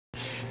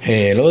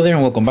Hello there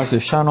and welcome back to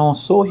the channel.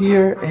 Soul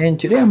here, and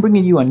today I'm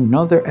bringing you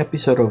another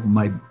episode of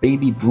my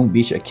Baby Boom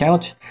Beach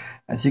account.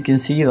 As you can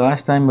see,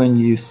 last time when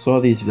you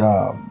saw this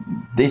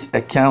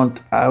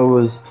account, I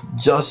was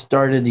just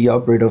started the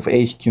upgrade of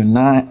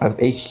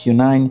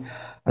HQ9.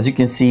 As you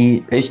can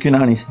see,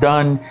 HQ9 is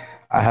done.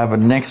 I have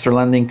an extra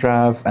landing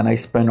craft, and I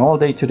spent all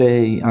day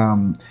today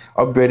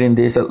upgrading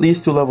this at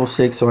least to level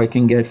 6 so I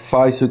can get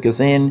 5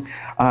 zookas in.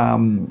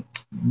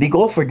 The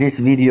goal for this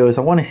video is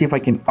I want to see if I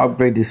can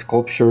upgrade this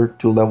sculpture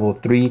to level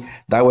 3.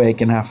 That way I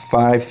can have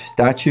 5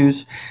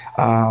 statues.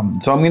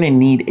 So I'm going to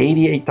need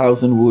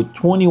 88,000 wood,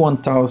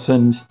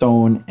 21,000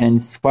 stone,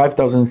 and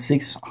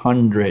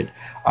 5,600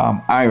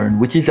 iron,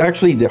 which is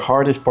actually the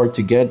hardest part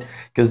to get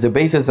because the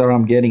bases that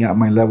I'm getting at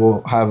my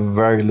level have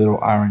very little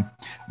iron.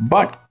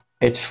 But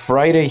it's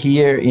Friday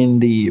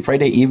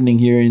evening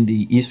here in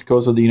the East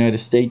Coast of the United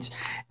States,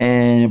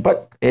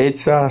 but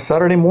it's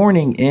Saturday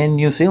morning in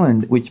New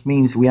Zealand, which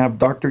means we have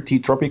Dr. T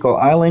Tropical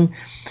Island,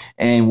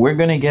 and we're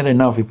gonna get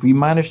enough. If we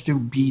manage to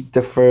beat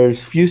the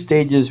first few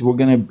stages, we're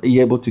gonna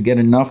be able to get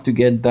enough to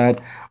get that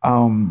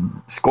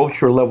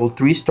sculpture level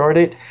 3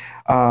 started.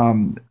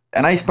 And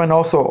I spent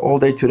also all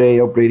day today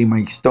upgrading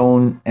my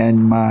stone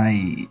and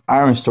my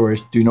iron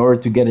storage in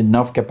order to get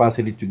enough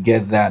capacity to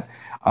get that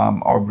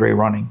upgrade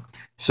running.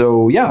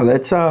 So yeah,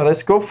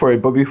 let's go for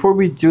it. But before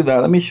we do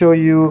that, let me show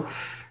you.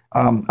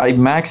 I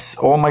maxed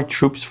all my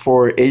troops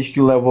for HQ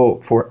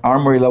level, for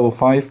armory level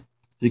 5. So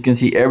you can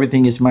see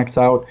everything is maxed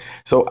out.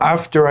 So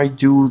after I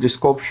do the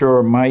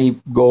sculpture, my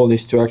goal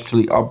is to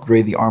actually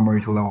upgrade the armory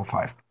to level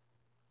 5.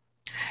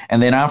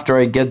 And then after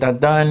I get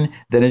that done,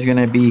 then it's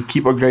gonna be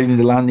keep upgrading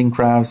the landing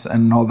crafts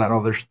and all that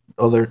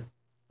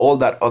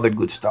other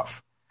good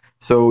stuff.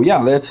 So yeah,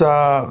 let's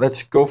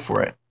go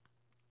for it.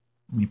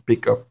 Let me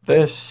pick up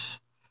this.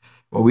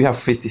 Well, we have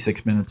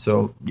 56 minutes,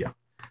 so yeah,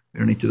 we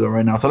don't need to do it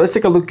right now. So let's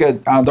take a look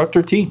at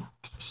Dr. T,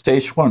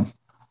 stage 1.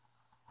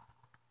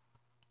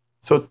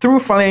 So two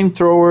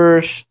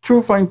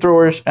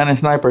flamethrowers, and a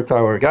sniper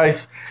tower.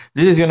 Guys,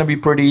 this is gonna be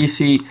pretty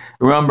easy.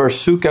 Remember,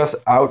 zookas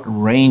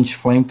outrange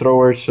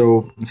flamethrowers,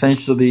 so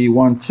essentially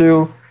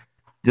 1-2,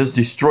 just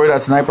destroy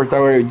that sniper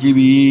tower,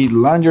 GBE,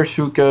 land your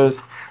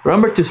zookas.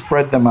 Remember to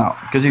spread them out,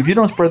 because if you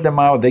don't spread them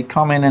out, they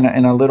come in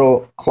a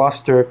little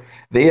cluster,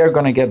 they are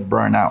gonna get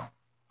burned out.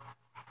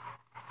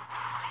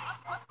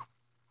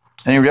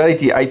 And in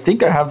reality, I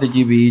think I have the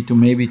GBE to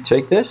maybe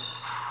take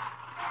this.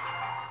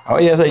 Oh,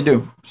 yes, I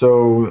do.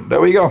 So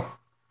there we go.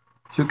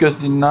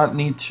 Zookas did not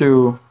need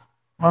to...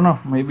 Oh, no.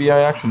 Maybe I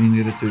actually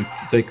needed to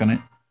take on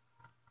it.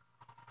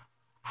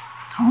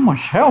 How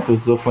much health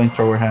does the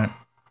flamethrower had?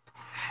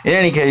 In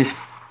any case,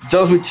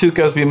 just with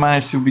zookas, we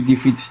managed to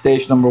defeat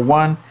stage number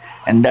 1.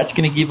 And that's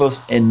going to give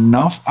us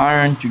enough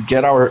iron to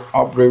get our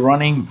upgrade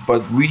running.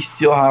 But we're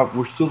still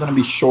going to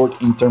be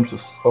short in terms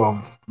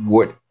of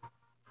wood.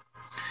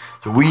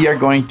 So we are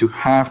going to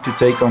have to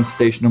take on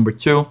stage number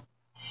 2.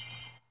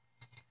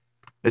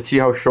 Let's see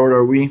how short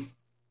are we.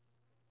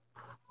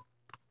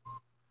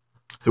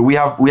 So we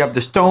have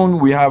the stone,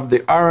 we have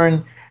the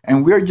iron,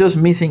 and we are just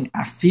missing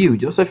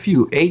just a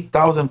few,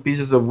 8,000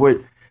 pieces of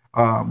wood,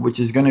 which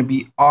is going to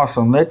be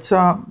awesome. Let's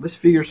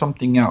figure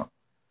something out.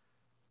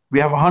 We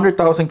have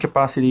 100,000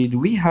 capacity. Do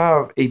we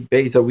have a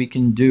base that we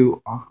can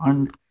do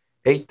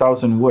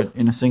 8,000 wood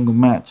in a single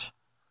match?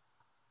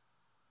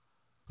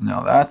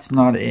 No, that's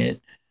not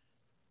it.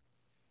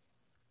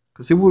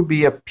 Because it would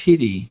be a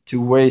pity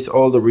to waste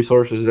all the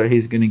resources that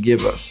he's going to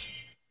give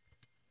us.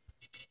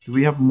 Do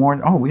we have more?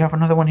 Oh, we have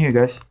another one here,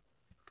 guys.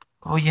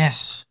 Oh,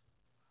 yes.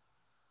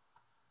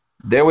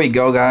 There we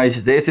go,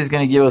 guys. This is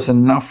going to give us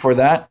enough for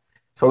that.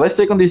 So let's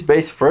take on this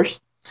base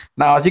first.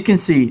 Now, as you can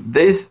see,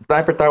 this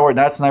sniper tower,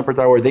 that sniper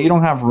tower, they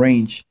don't have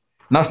range.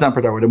 Not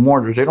sniper tower, the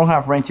mortars. They don't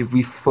have range if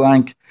we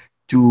flank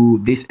to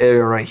this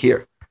area right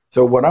here.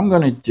 So what I'm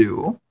going to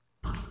do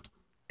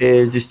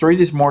is destroy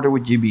this mortar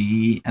with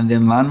GBE and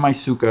then land my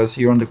zookas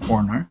here on the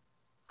corner.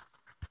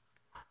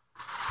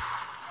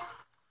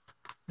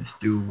 Let's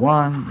do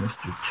 1, let's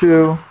do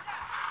 2.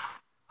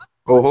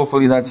 Oh,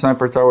 hopefully that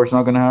sniper tower is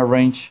not going to have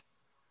range.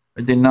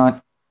 I did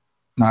not.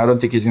 No, I don't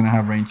think he's going to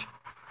have range.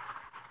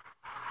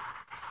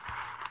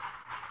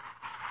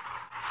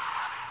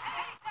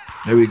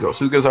 There we go.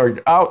 Zookas are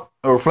out,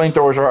 or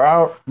flamethrowers are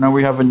out. Now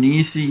we have an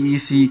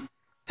easy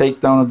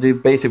takedown of the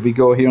base if we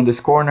go here on this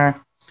corner.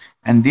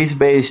 And this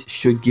base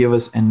should give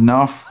us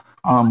enough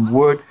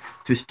wood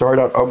to start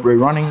our upgrade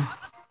running,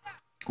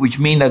 which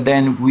means that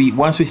then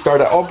once we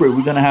start our upgrade,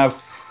 we're gonna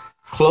have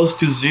close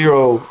to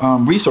 0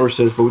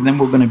 resources, but then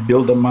we're gonna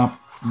build them up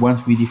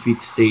once we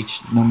defeat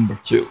stage number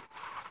 2,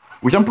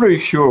 which I'm pretty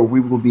sure we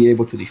will be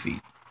able to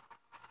defeat.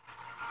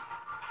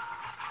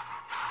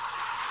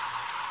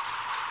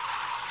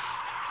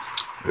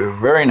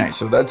 Very nice.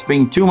 So that's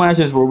been 2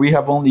 matches where we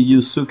have only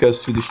used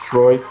zookas to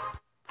destroy.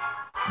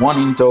 1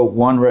 intel,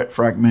 1 red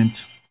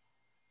fragment.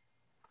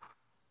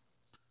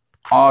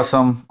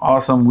 Awesome.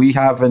 We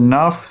have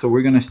enough, so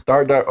we're gonna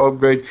start that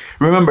upgrade.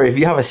 Remember, if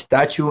you have a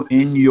statue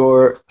in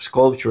your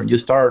sculpture and you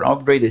start an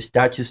upgrade, the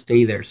statue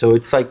stay there. So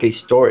it's like a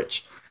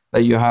storage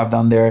that you have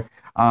down there.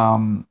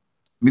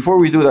 Before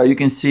we do that, you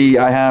can see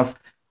I have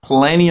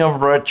plenty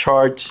of red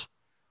charts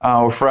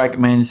or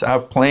fragments. I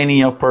have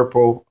plenty of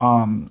purple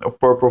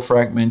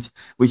fragments,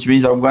 which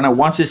means I'm gonna,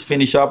 once it's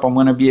finished up, I'm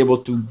gonna be able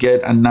to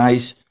get a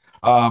nice,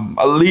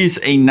 at least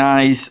a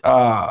nice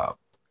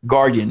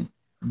guardian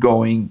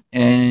going,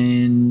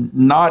 and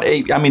not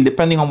a, I mean,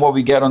 depending on what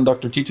we get on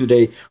Dr. T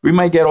today, we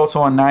might get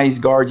also a nice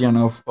guardian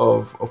of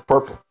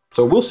purple.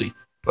 So we'll see.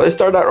 Let's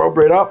start that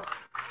upgrade up.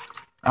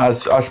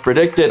 As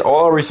predicted,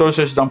 all our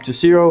resources dumped to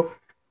 0,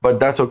 but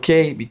that's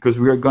okay because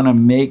we are gonna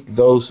make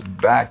those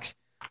back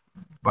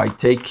by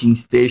taking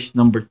stage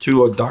number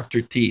 2 of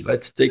Dr. T.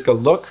 Let's take a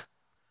look.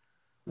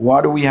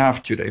 What do we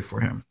have today for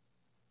him?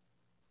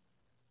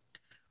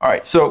 All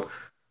right, so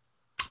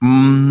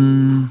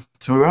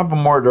so we have a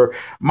mortar.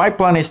 My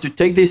plan is to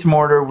take this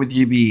mortar with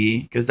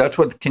GBE because that's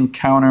what can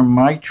counter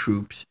my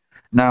troops.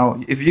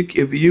 Now, if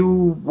you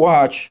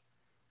watch,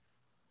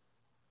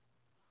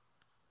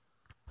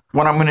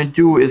 what I'm gonna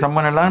do is I'm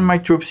gonna land my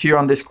troops here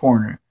on this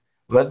corner.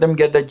 Let them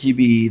get that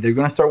GBE. They're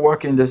gonna start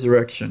walking in this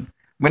direction.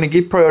 I'm gonna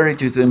give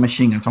priority to the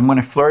machine gun. So I'm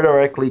gonna flare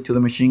directly to the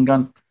machine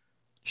gun,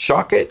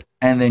 shock it,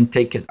 and then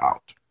take it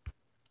out.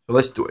 So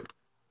let's do it.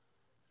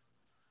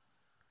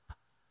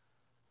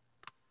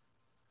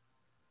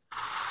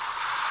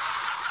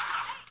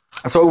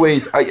 As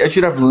always, I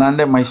should have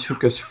landed my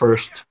zookas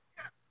first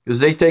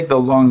because they take the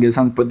longest,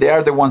 but they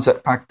are the ones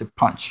that pack the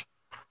punch.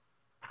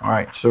 All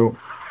right, so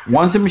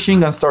once the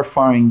machine gun starts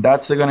firing,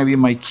 that's going to be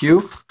my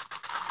cue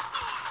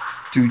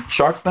to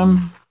shock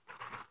them.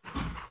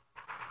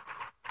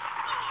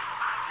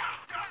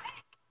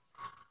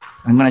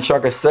 I'm going to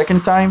shock a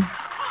second time.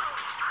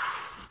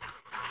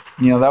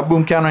 You know, that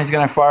boom cannon is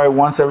going to fire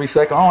once every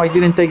second. Oh, I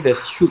didn't take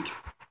this. Shoot.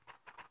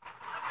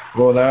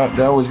 Well,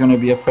 that was going to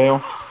be a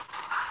fail.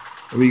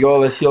 Here we go.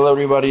 Let's heal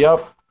everybody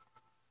up.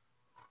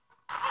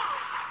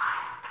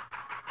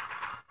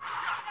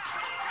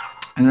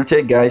 And that's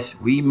it, guys.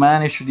 We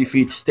managed to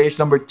defeat stage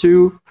number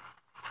 2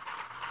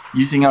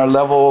 using our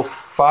level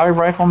 5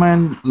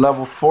 rifleman,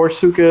 level 4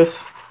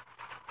 zookas.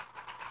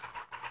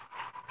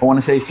 I want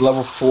to say it's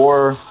level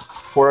 4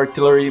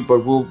 artillery,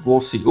 but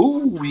we'll see.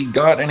 Ooh, we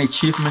got an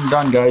achievement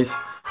done, guys.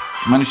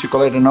 Managed to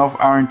collect enough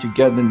iron to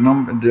get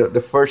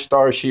the first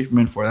star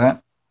achievement for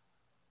that.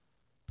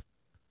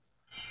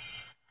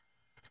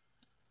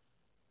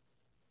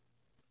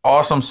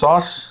 Awesome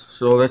sauce.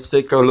 So let's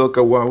take a look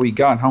at what we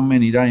got. How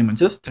many diamonds?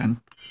 Just 10.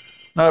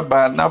 Not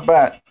bad, not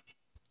bad.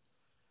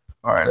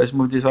 All right, let's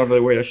move this out of the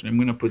way. Actually, I'm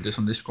gonna put this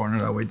on this corner,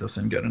 that way it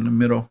doesn't get in the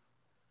middle.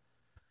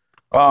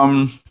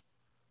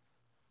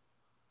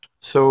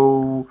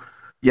 So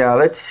yeah,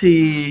 let's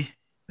see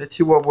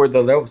what were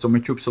the levels of my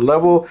troops. So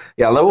level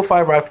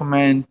 5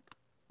 riflemen,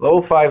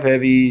 level 5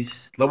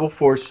 heavies, level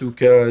 4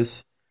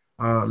 zookas,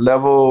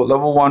 level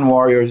 1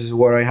 warriors is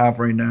what I have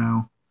right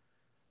now.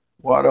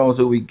 What else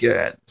do we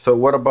get? So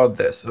what about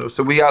this?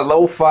 So we got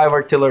level 5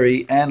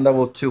 artillery and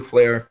level 2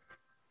 flare.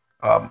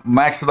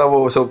 Max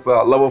level, so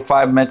level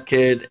 5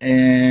 medkit,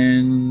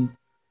 and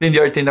then the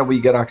other thing that we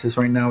get access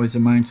right now is the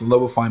mines, so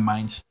level 5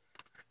 mines.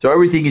 So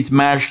everything is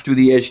matched to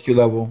the HQ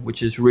level,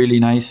 which is really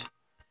nice.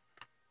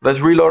 Let's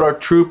reload our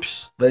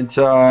troops. Let's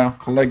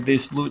collect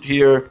this loot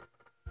here.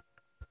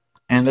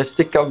 And let's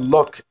take a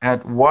look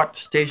at what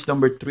stage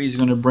number 3 is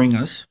going to bring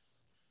us.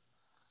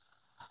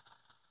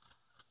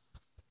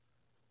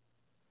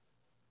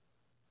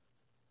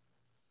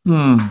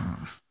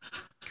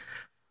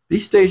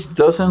 This stage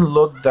doesn't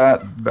look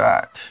that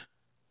bad.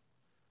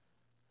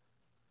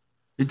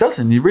 It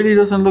doesn't. It really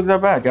doesn't look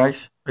that bad,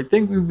 guys. I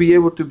think we'll be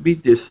able to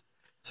beat this.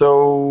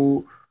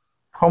 So,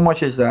 how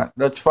much is that?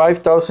 That's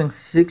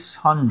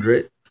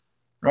 5,600,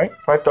 right?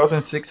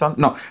 5,600.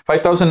 No,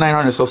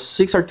 5,900. So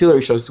 6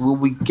 artillery shots. Will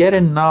we get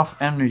enough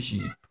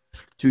energy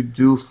to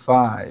do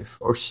 5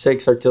 or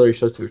 6 artillery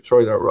shots to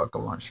destroy that rocket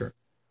launcher?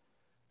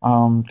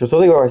 Because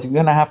otherwise, we're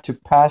gonna have to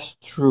pass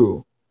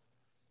through.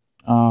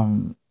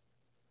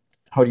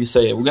 How do you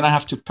say it? We're gonna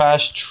have to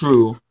pass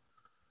through,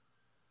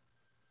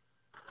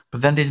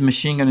 but then this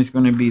machine gun is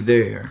gonna be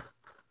there,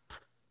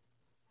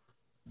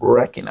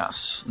 wrecking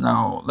us.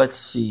 Now let's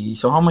see.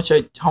 So how much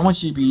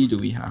GBE do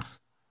we have?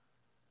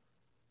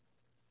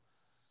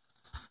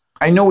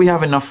 I know we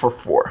have enough for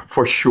 4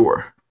 for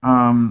sure.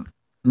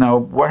 Now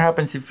what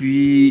happens if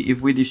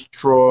we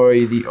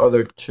destroy the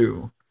other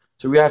 2?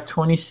 So we have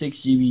 26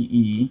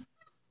 GBE.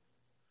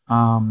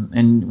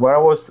 And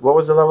what was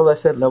the level I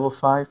said? Level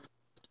 5.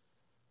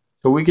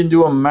 So we can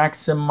do a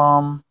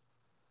maximum.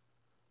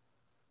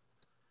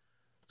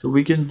 So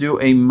we can do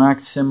a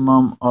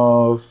maximum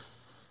of.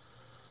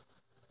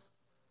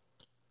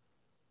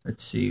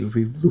 Let's see if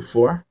we do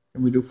 4.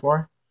 Can we do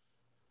 4?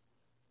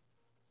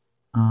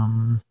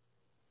 Can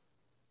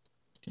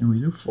we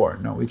do 4?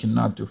 No, we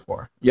cannot do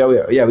 4.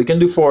 Yeah, we can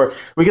do 4.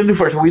 We can do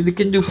 4. So we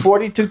can do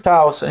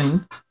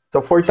 42,000.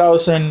 So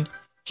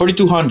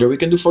 4,200. We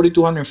can do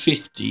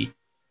 4,250.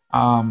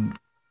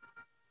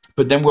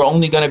 But then we're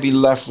only going to be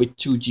left with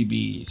 2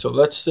 GB. So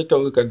let's take a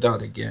look at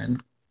that again.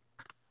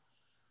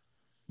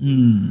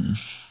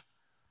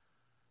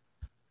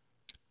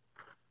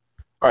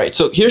 All right,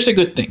 so here's a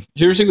good thing.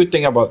 Here's a good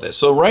thing about this.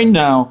 So right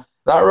now,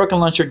 that rocket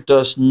launcher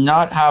does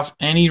not have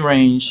any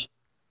range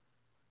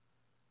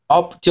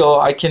up till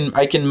I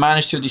can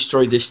manage to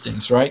destroy these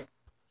things, right?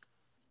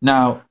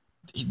 Now,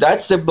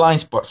 that's the blind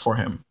spot for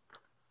him.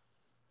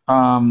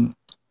 And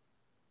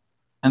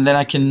then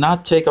I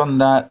cannot take on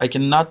that. I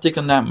cannot take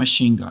on that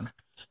machine gun.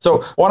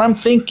 So what I'm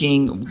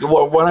thinking,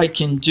 what I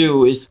can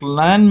do is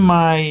land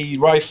my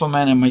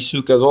rifleman and my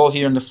zookas all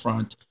here in the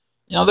front.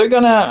 You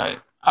know,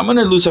 I'm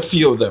gonna lose a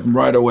few of them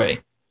right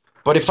away.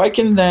 But if I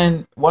can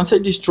then, once I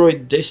destroy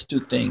these two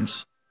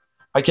things,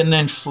 I can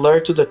then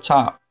flare to the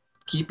top,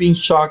 keeping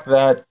shock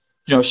that,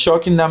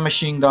 shocking that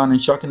machine gun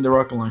and shocking the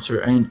rocket launcher,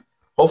 and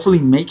hopefully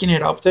making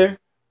it up there.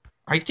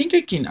 I think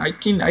I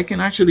can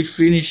actually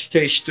finish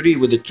stage 3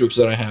 with the troops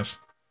that I have.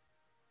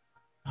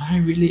 I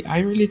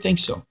really think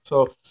so.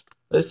 So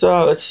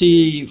let's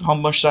see how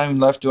much time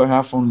left do I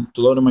have to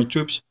load my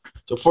troops.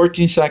 So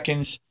 14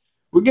 seconds.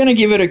 We're gonna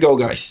give it a go,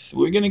 guys.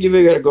 We're gonna give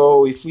it a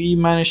go. If we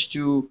manage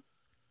to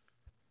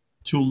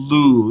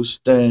lose,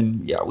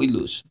 then yeah, we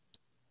lose.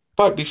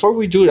 But before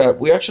we do that,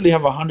 we actually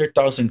have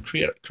 100,000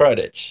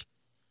 credits.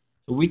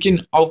 So we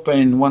can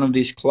open one of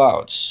these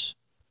clouds.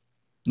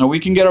 Now we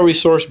can get a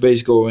resource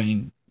base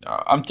going.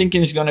 I'm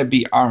thinking it's gonna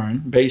be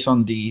iron based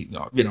on the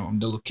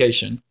the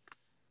location.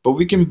 But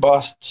we can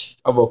bust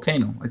a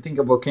volcano. I think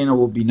a volcano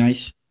will be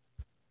nice,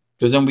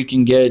 because then we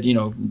can get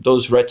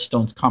those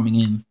redstones coming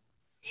in.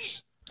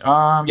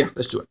 Yeah,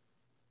 let's do it.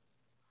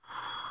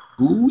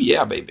 Ooh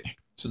yeah, baby.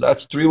 So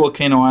that's 3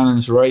 volcano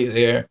islands right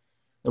there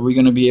that we're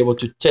gonna be able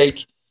to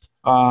take.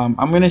 I'm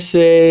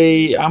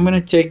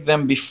gonna take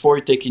them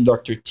before taking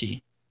Dr.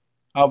 T.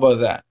 How about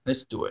that?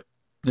 Let's do it.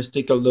 Let's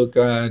take a look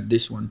at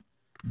this one.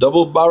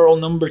 Double barrel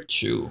number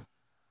 2.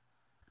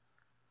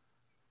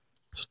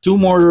 So 2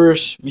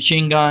 mortars,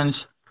 machine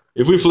guns.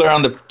 If we flare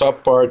on the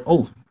top part,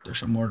 oh,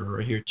 there's a mortar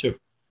right here too.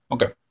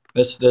 Okay,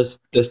 let's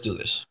do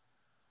this.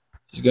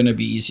 It's gonna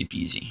be easy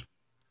peasy.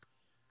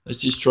 Let's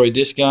destroy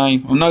this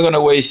guy. I'm not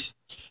gonna waste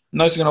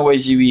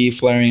GBE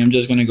flaring. I'm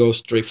just gonna go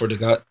straight for the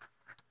gut.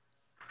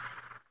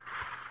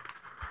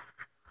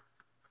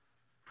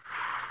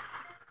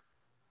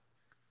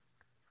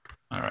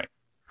 All right.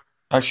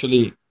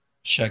 Actually,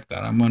 check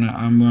that. I'm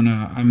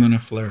gonna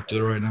flare to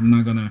the right. I'm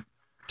not gonna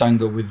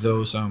tango with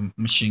those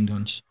machine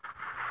guns.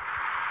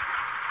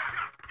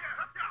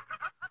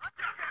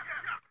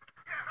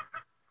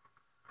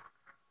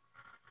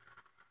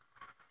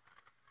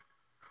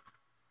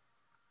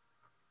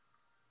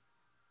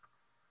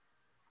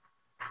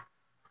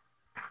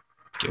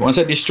 Okay, once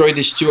I destroy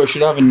these 2, I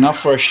should have enough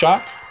for a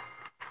shot,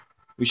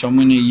 which I'm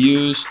gonna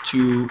use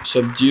to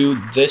subdue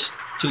these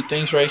 2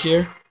 things right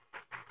here.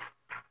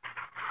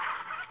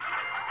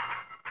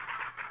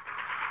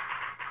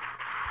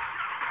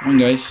 Come on,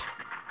 guys.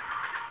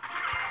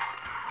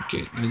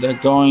 Okay, get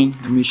that going.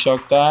 Let me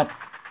shock that.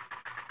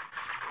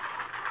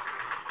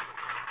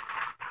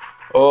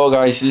 Oh,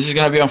 guys, this is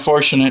gonna be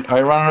unfortunate. I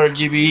ran out of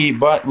GBE,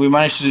 but we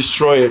managed to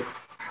destroy it.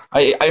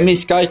 I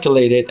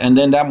miscalculated, and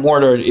then that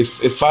mortar,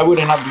 if I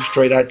wouldn't have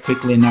destroyed that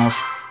quickly enough,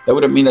 that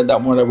would have meant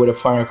that mortar would have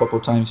fired a couple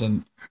times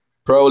and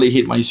probably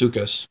hit my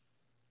zookas.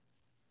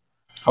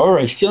 However,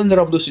 I still ended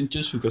up losing 2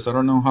 zookas. I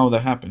don't know how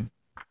that happened.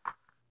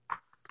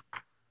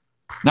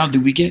 Now,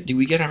 did we get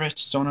a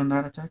redstone on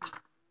that attack?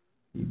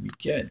 Did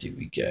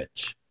we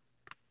get?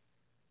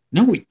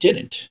 No, we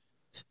didn't.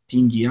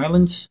 Stingy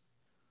Islands.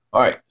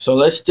 All right, so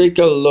let's take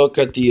a look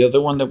at the other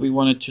one that we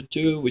wanted to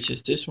do, which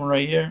is this one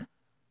right here.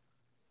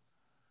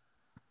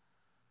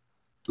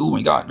 Oh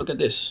my God, look at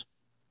this.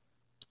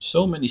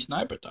 So many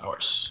sniper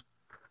towers.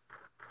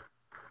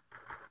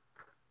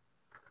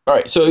 All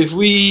right, so if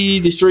we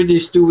destroy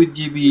these 2 with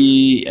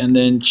GBE and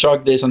then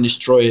shock this and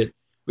destroy it,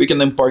 we can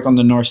then park on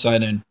the north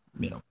side and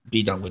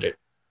be done with it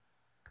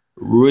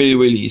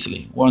really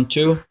easily. 1,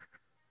 2.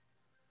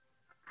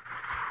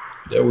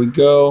 There we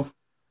go.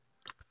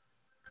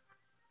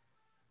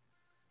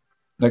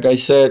 Like I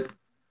said,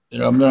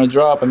 I'm gonna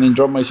drop and then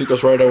drop my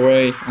zookas right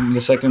away on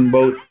the second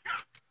boat.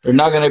 They're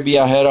not gonna be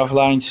ahead of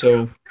line,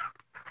 so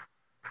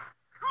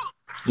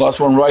lost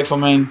 1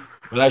 rifleman,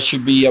 but that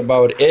should be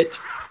about it.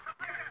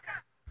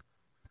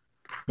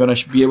 Gonna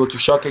be able to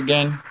shock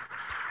again.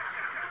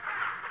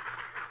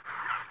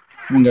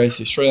 Come on, guys,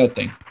 destroy that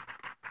thing.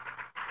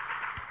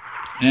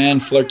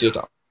 And flare to the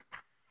top.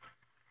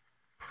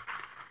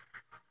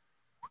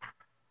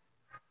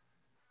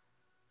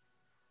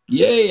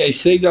 Yay, I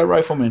saved that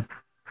rifleman.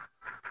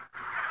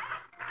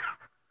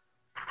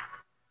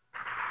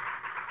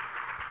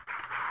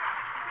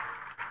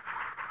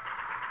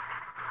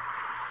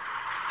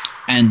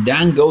 And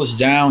Dan goes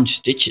down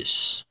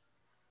stitches.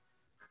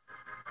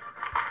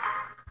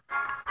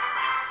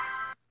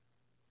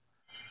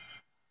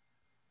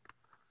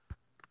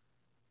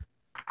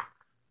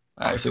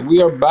 Alright, so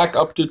we are back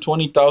up to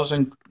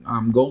 20,000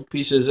 gold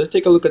pieces. Let's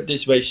take a look at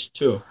this base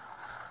too.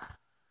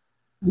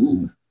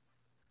 Ooh,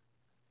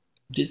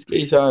 this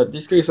case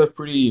has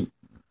pretty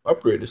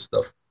upgraded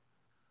stuff.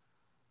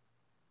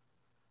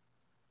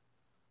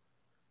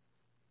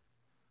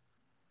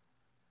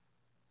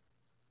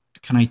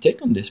 Can I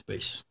take on this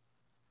base?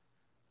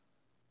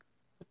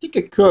 I think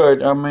I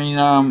could. I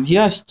mean, he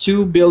has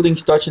 2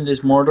 buildings touching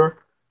this mortar.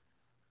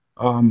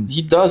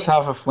 He does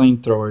have a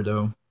flamethrower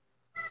though.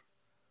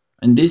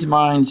 And these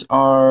mines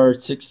are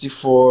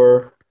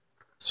 64.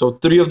 So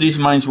 3 of these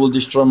mines will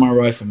destroy my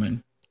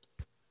rifleman.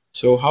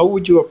 So how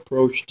would you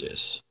approach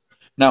this?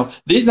 Now,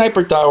 this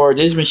sniper tower,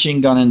 this machine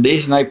gun, and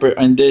this sniper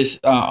and this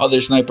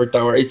other sniper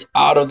tower, it's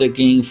out of the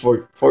game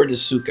for the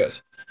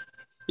zookas.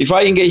 If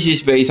I engage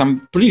this base,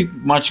 I'm pretty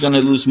much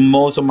gonna lose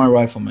most of my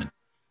riflemen.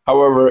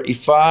 However,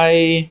 if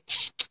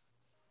let's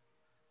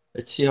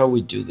see how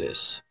we do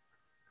this.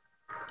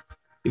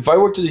 If I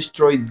were to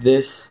destroy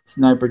this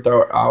sniper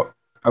tower out,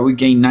 I would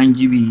gain 9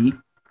 GBE.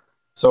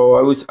 So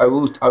I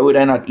would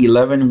end at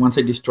 11 once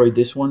I destroyed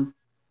this one.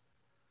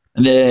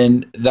 And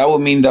then that would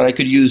mean that I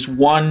could use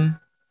one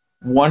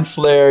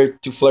flare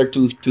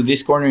to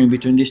this corner in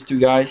between these 2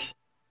 guys,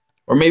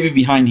 or maybe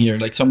behind here,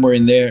 like somewhere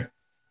in there,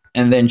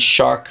 and then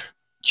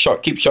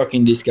keep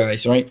shocking these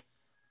guys, right?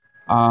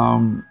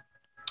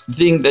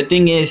 The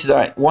thing is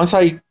that once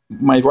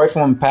my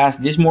rifleman pass,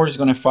 this mortar is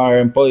gonna fire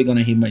and probably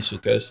gonna hit my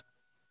zookas.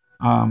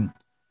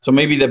 So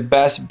maybe the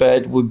best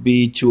bet would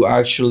be to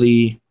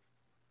actually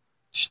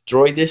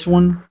destroy this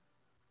one,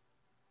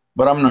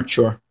 but I'm not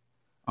sure.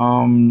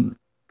 I'm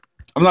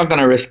not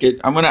gonna risk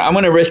it. I'm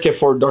gonna risk it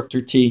for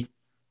Dr. T.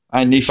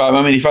 And if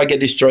I get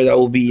destroyed, that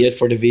will be it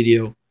for the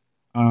video.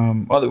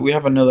 We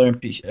have another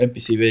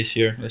NPC base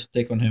here. Let's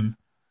take on him.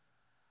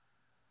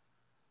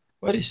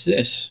 What is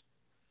this?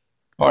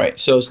 All right,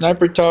 so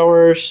sniper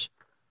towers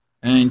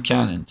and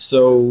cannon.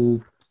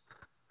 So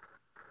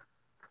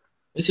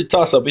it's a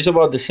toss-up. It's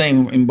about the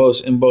same in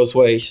both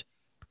ways.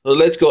 So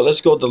let's go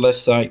to the left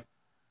side.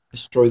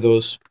 Destroy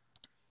those.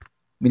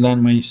 Let me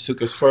land my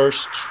zookas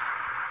first.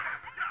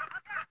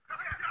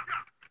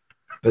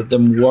 Let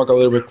them walk a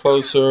little bit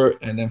closer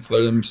and then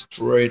flare them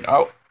straight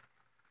out.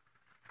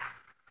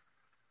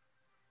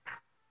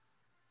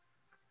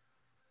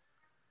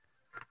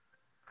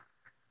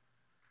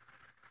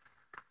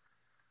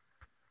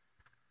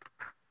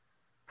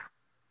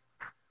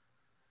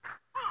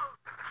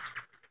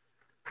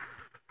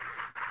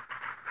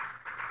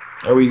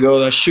 There we go.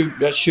 That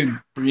should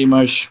pretty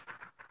much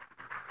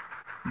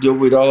deal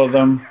with all of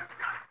them.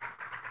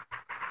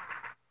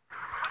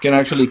 Can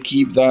actually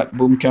keep that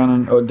boom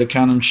cannon or the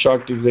cannon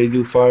shocked if they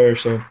do fire.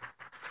 So,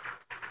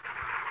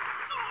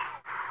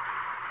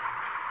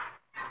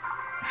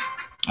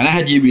 and I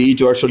had GBE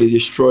to actually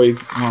destroy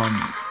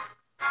a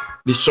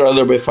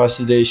little bit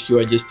faster the HQ.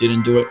 I just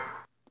didn't do it.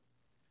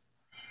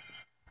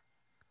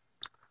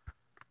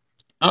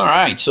 All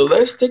right, so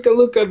let's take a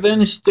look at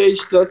then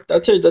stage.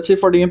 That's it. That's it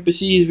for the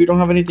NPCs. We don't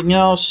have anything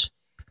else.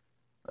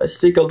 Let's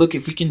take a look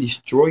if we can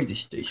destroy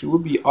this stage. It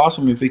would be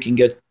awesome if we can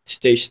get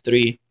stage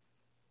 3.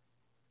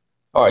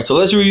 All right, so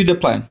let's review the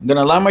plan. I'm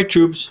gonna land my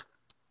troops,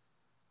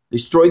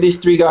 destroy these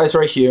 3 guys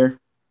right here.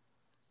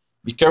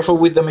 Be careful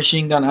with the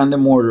machine gun and the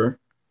mortar.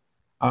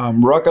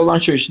 Rocket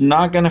launcher is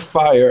not gonna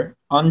fire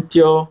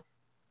until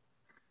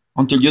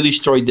you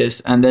destroy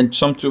this, and then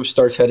some troops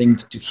starts heading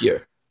to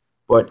here.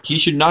 But he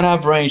should not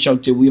have range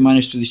until we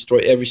manage to destroy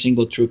every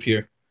single troop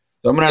here.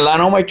 So I'm gonna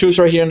land all my troops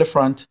right here in the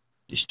front,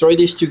 destroy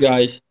these 2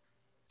 guys,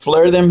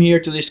 flare them here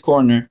to this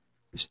corner,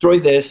 destroy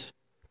this.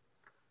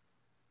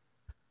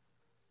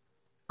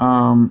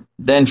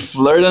 Then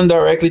flare them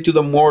directly to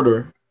the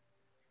mortar,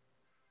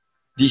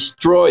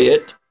 destroy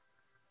it.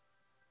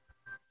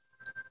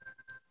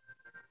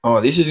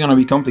 Oh, this is gonna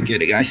be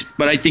complicated, guys.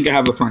 But I think I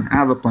have a plan.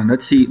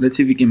 Let's see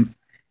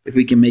if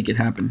we can make it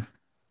happen.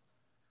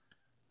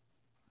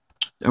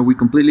 Are we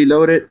completely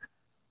loaded?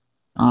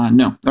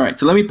 No. All right.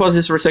 So let me pause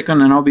this for a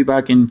second, and I'll be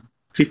back in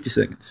 50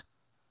 seconds.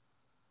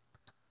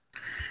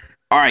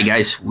 All right,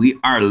 guys, we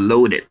are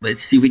loaded.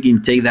 Let's see if we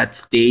can take that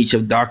stage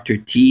of Dr.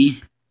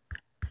 T.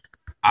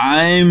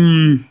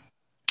 I'm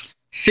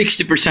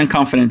 60%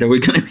 confident that we're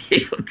gonna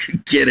be able to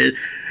get it,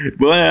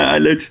 but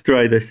let's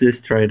try this.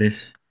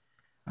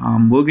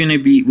 We're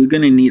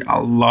gonna need a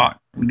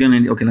lot.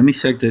 Okay. Let me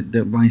check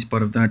the blind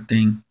spot of that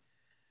thing.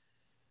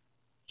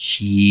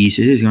 Jeez,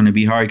 this is gonna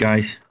be hard,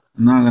 guys.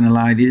 I'm not gonna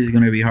lie, this is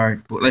gonna be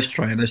hard. But let's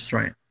try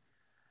it.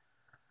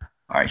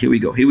 All right, here we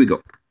go. Here we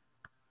go.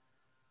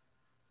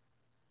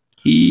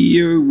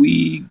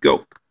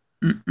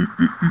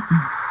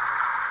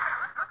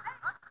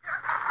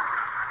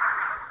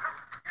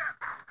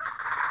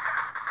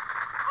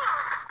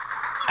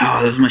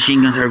 Oh, those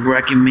machine guns are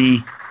wrecking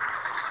me.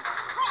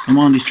 Come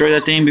on, destroy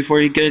that thing before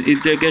it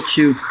gets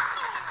you.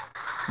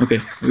 Okay,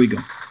 here we go.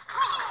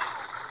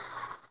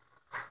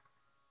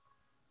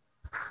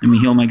 Let me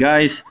heal my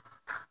guys.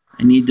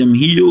 I need them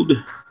healed.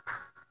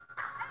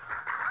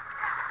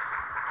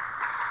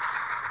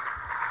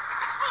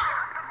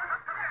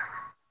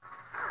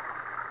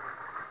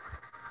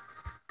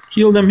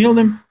 Heal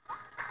them.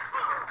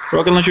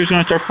 Rocket launcher is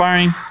gonna start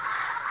firing.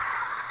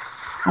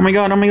 Oh my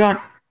god.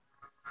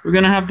 We're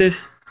gonna have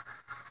this.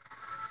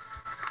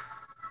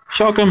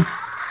 Shock him.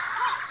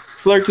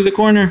 Flare to the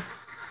corner.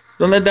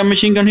 Don't let that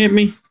machine gun hit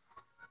me.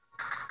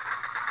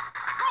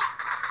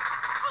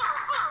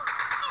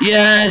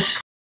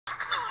 Yes!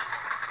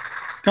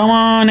 Come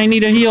on, I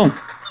need a heal.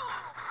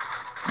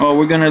 Oh,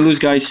 we're gonna lose,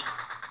 guys.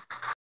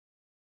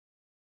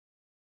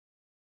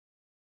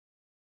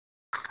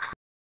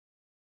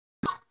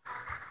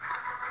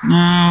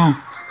 No.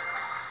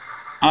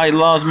 I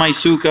lost my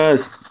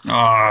zookas.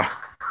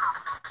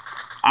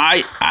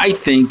 I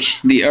think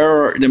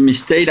the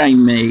mistake I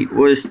made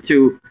was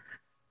to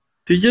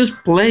just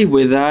play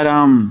with that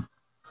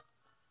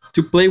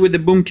to play with the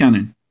boom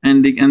cannon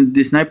and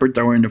the sniper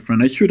tower in the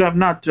front. I should have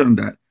not done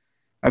that.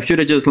 I should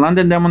have just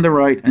landed them on the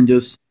right and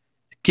just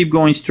keep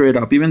going straight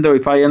up. Even though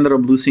if I ended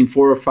up losing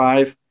 4 or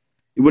 5,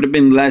 it would have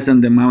been less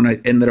than the amount I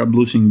ended up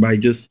losing by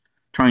just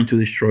trying to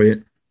destroy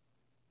it.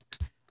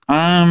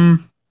 I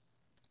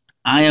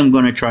am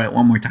gonna try it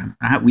one more time.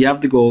 We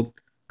have the gold.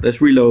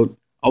 Let's reload.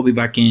 I'll be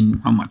back in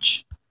how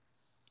much?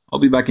 I'll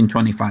be back in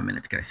 25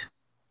 minutes, guys.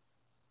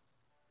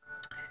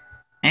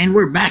 And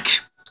we're back.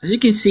 As you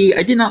can see,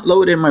 I did not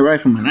load in my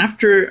rifleman.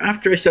 After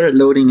I started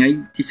loading,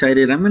 I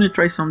decided I'm gonna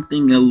try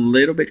something a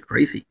little bit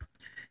crazy.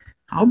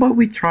 How about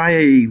we try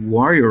a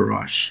warrior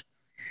rush?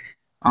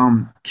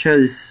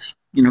 Cause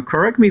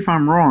correct me if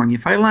I'm wrong.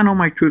 If I land all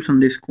my troops on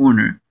this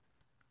corner,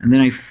 and then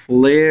I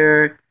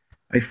flare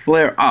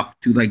up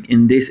to like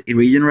in this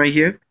region right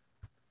here,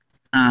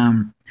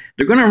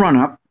 they're gonna run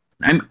up.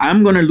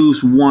 I'm gonna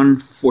lose one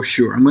for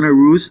sure. I'm gonna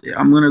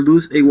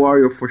lose a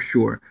warrior for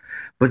sure.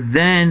 But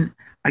then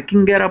I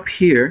can get up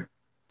here.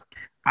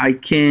 I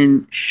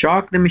can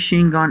shock the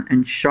machine gun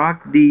and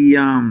shock the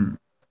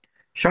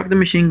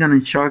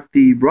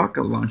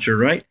rocket launcher,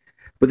 right?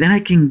 But then I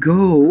can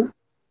go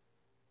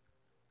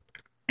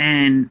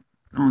and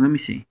let me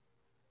see.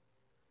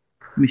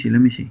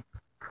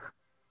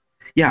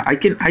 Yeah, I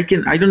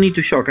don't need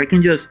to shock. I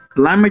can just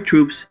land my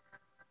troops,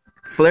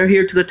 flare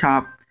here to the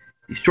top,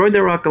 destroy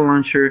the rocket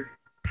launcher,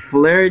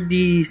 flare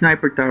the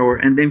sniper tower,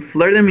 and then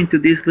flare them into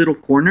this little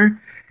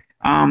corner.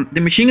 The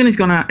machine gun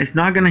is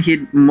not gonna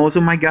hit most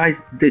of my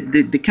guys.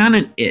 The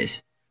cannon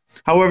is.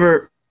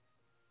 However,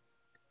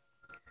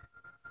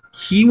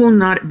 he will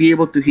not be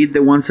able to hit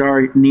the ones that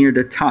are near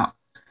the top.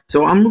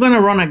 So I'm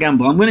gonna run a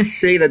gamble. I'm gonna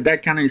say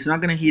that cannon is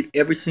not gonna hit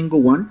every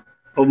single one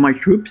of my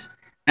troops,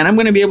 and I'm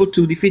gonna be able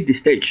to defeat the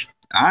stage.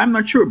 I'm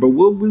not sure, but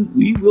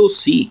we will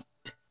see.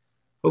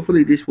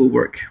 Hopefully this will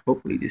work. All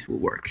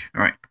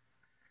right,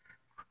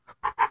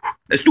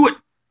 let's do it.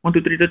 1,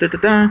 2, 3, da, da, da,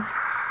 da.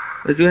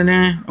 Let's do it.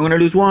 I'm gonna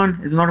lose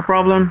 1. It's not a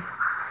problem.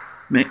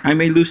 I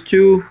may lose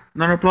 2.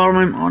 Not a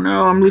problem. Oh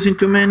no, I'm losing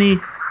too many.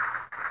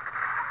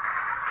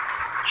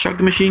 Shock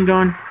the machine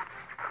gun.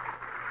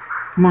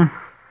 Come on,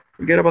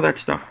 forget about that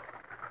stuff.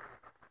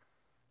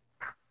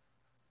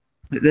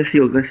 Let's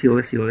heal.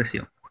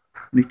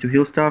 Need to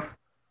heal stuff.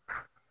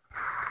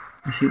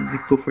 Let's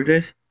go for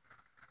this.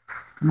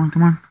 Come on.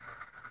 Come on.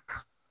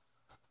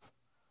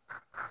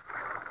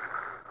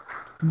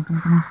 I'm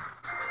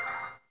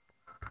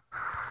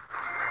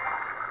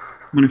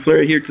gonna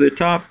flare it here to the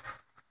top.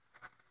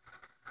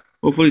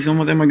 Hopefully some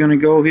of them are gonna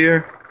go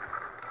here.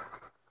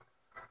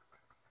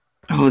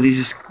 Oh,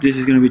 this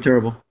is gonna be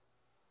terrible.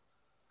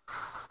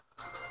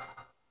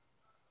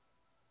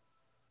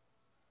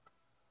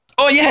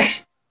 Oh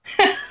yes!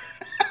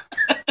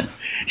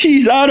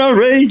 He's out of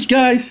range,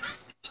 guys.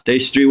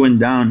 Stage 3 went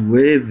down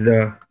with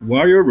the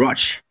warrior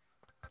rush.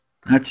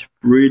 That's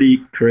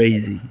pretty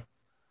crazy.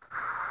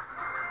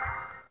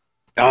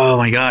 Oh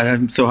my god,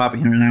 I'm so happy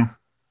right now.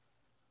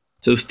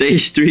 So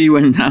stage 3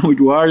 went down with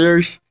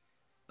warriors.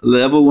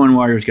 Level 1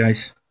 warriors,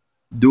 guys.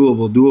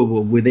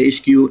 Doable with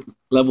HQ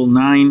level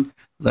 9,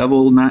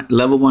 level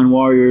 1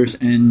 warriors,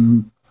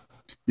 and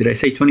did I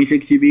say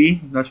 26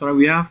 GB? That's what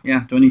we have?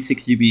 Yeah,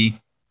 26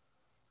 GB.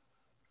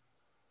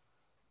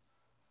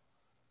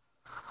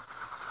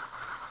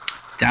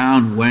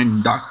 Down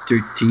went Dr.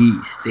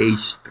 T,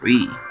 stage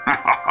 3.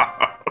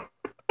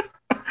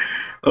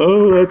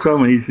 Oh, that's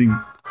amazing.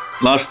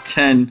 Lost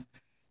 10.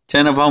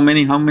 10 of how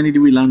many? How many did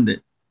we land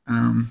it?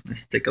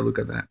 Let's take a look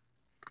at that.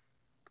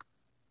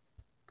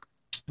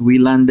 We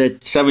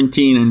landed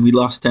 17 and we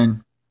lost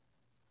 10.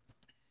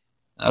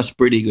 That's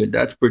pretty good.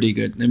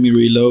 Let me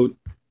reload.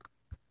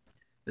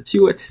 Let's see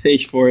what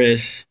stage 4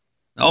 is.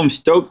 Oh, I'm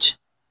stoked.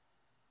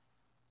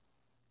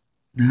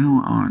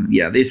 Now on,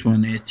 yeah, this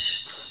one,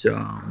 it's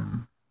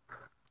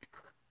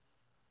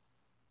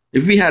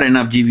if we had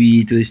enough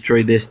GBE to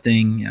destroy this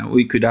thing, yeah,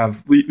 we could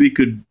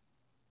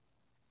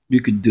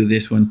do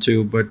this one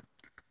too, but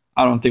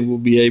I don't think we'll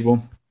be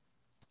able.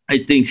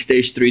 I think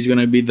stage 3 is going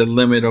to be the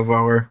limit of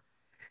our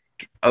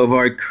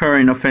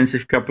current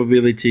offensive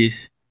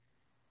capabilities.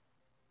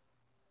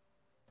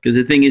 Because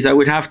the thing is, I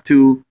would have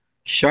to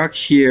shock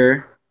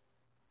here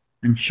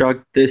and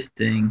shock this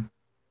thing.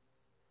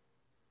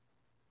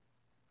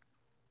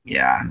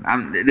 Yeah,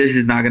 this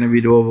is not going to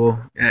be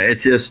doable.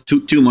 It's just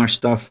too much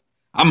stuff.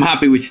 I'm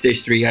happy with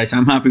stage 3, guys.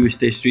 I'm happy with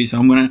stage 3. So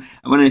I'm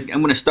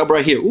gonna stop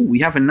right here. Ooh, we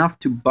have enough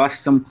to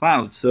bust some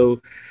clouds.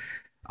 So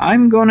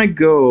I'm gonna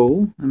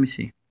go. Let me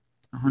see.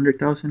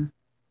 100,000.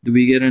 Do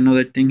we get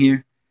another thing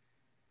here?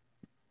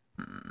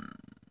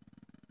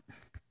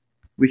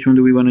 Which one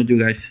do we want to do,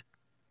 guys?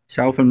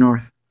 South or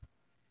north?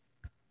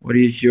 What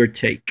is your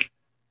take?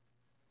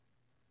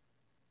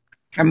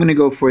 I'm gonna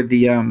go for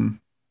the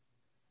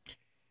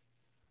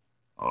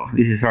oh,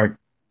 this is hard.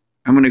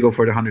 I'm gonna go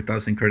for the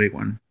 100,000 credit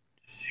one.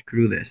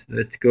 Screw this.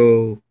 Let's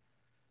go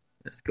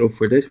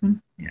for this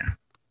one. Yeah.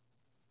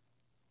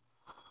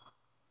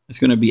 It's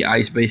gonna be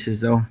ice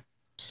bases though.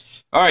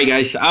 All right,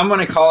 guys. I'm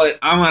gonna call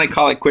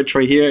it quits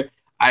right here.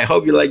 I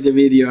hope you liked the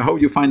video. I hope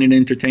you find it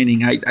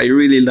entertaining. I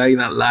really like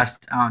that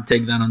last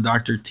takedown on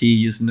Dr. T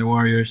using the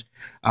Warriors.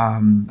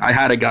 I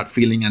had a gut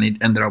feeling and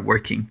it ended up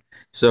working.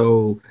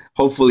 So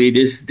hopefully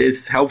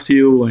this helps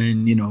you,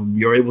 and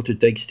you're able to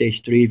take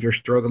stage 3 if you're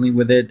struggling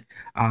with it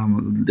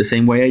the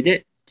same way I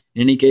did.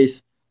 In any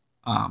case,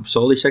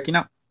 slowly checking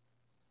out.